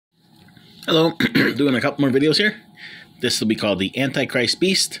Hello, doing a couple more videos here. This will be called the Antichrist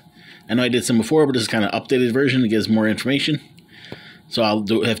Beast. I know I did some before, but this is kind of updated version. It gives more information. So I'll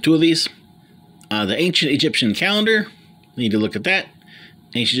have two of these. The ancient Egyptian calendar. Need to look at that.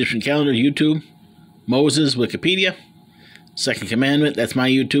 Ancient Egyptian calendar, YouTube. Moses, Wikipedia. Second Commandment, that's my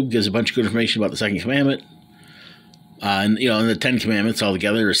YouTube. Gives a bunch of good information about the Second Commandment. And the 10 Commandments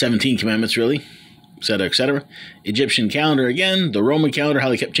altogether, or 17 Commandments really. Etc., etc. Egyptian calendar again, the Roman calendar, how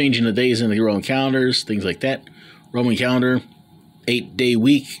they kept changing the days in the Roman calendars, things like that. Roman calendar, 8-day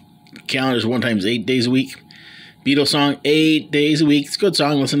week. Calendars 1 times 8 days a week. Beatles song, 8 days a week. It's a good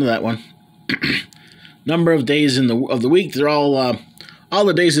song, listen to that one. Number of days of the week, they're all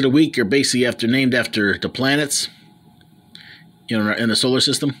the days of the week are basically named after the planets, in the solar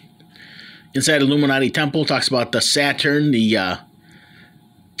system. Inside Illuminati Temple, talks about the Saturn, the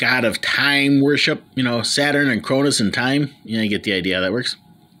god of time worship, Saturn and Cronus and time. You get the idea how that works.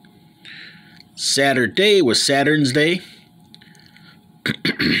 Saturday was Saturn's day.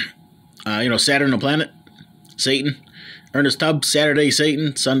 Saturn the planet. Satan. Ernest Tubb, Saturday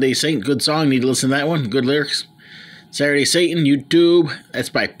Satan, Sunday Saint. Good song, need to listen to that one. Good lyrics. Saturday Satan, YouTube. That's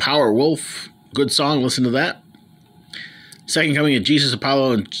by Power Wolf. Good song, listen to that. Second Coming of Jesus,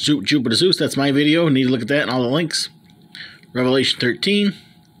 Apollo, and Jupiter Zeus. That's my video. Need to look at that and all the links. Revelation 13.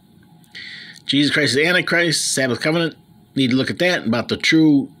 Jesus Christ is the Antichrist, Sabbath Covenant. Need to look at that, about the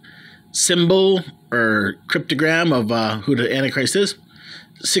true symbol or cryptogram of who the Antichrist is.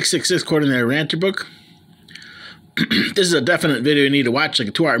 666 according to their Ranter book. This is a definite video you need to watch, like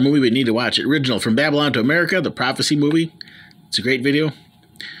a 2-hour movie, but you need to watch it. Original, From Babylon to America, the prophecy movie. It's a great video.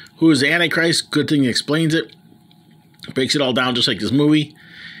 Who is the Antichrist? Good thing it explains it. Breaks it all down just like this movie.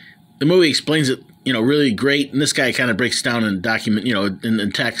 The movie explains it, really great, and this guy kind of breaks it down in document,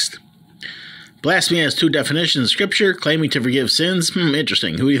 in text. Blasphemy has 2 definitions in Scripture. Claiming to forgive sins.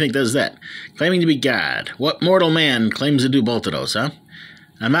 Interesting. Who do you think does that? Claiming to be God. What mortal man claims to do both of those, huh?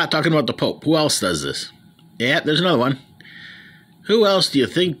 I'm not talking about the Pope. Who else does this? Yeah, there's another one. Who else do you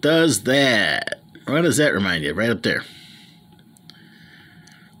think does that? What does that remind you of? Right up there.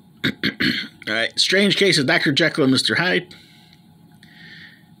 All right. Strange Case of Dr. Jekyll and Mr. Hyde.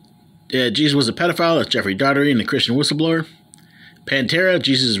 Jesus was a pedophile. That's Jeffrey Daugherty and the Christian whistleblower. Pantera,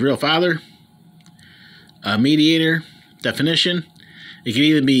 Jesus' real father. A mediator, definition. It could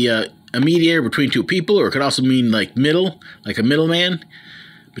either be a mediator between 2 people, or it could also mean like middle, like a middleman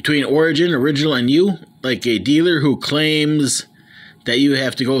between origin, original, and you, like a dealer who claims that you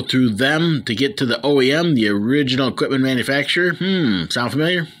have to go through them to get to the OEM, the original equipment manufacturer. Sound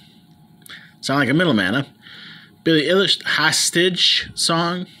familiar? Sound like a middleman, huh? Billie Eilish, Hostage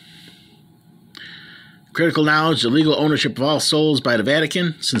song. Critical knowledge, the legal ownership of all souls by the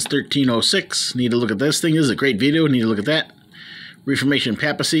Vatican since 1306. Need to look at this thing. This is a great video. Need to look at that. Reformation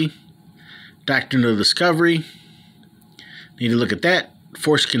Papacy. Doctrine of Discovery. Need to look at that.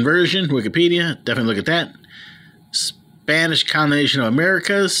 Forced Conversion, Wikipedia. Definitely look at that. Spanish Colonization of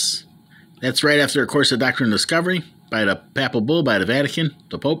Americas. That's right after, of course, the Doctrine of Discovery by the Papal Bull, by the Vatican,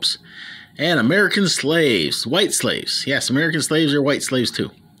 the popes. And American slaves, white slaves. Yes, American slaves are white slaves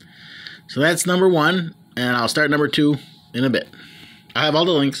too. So that's number 1. And I'll start number 2 in a bit. I have all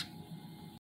the links.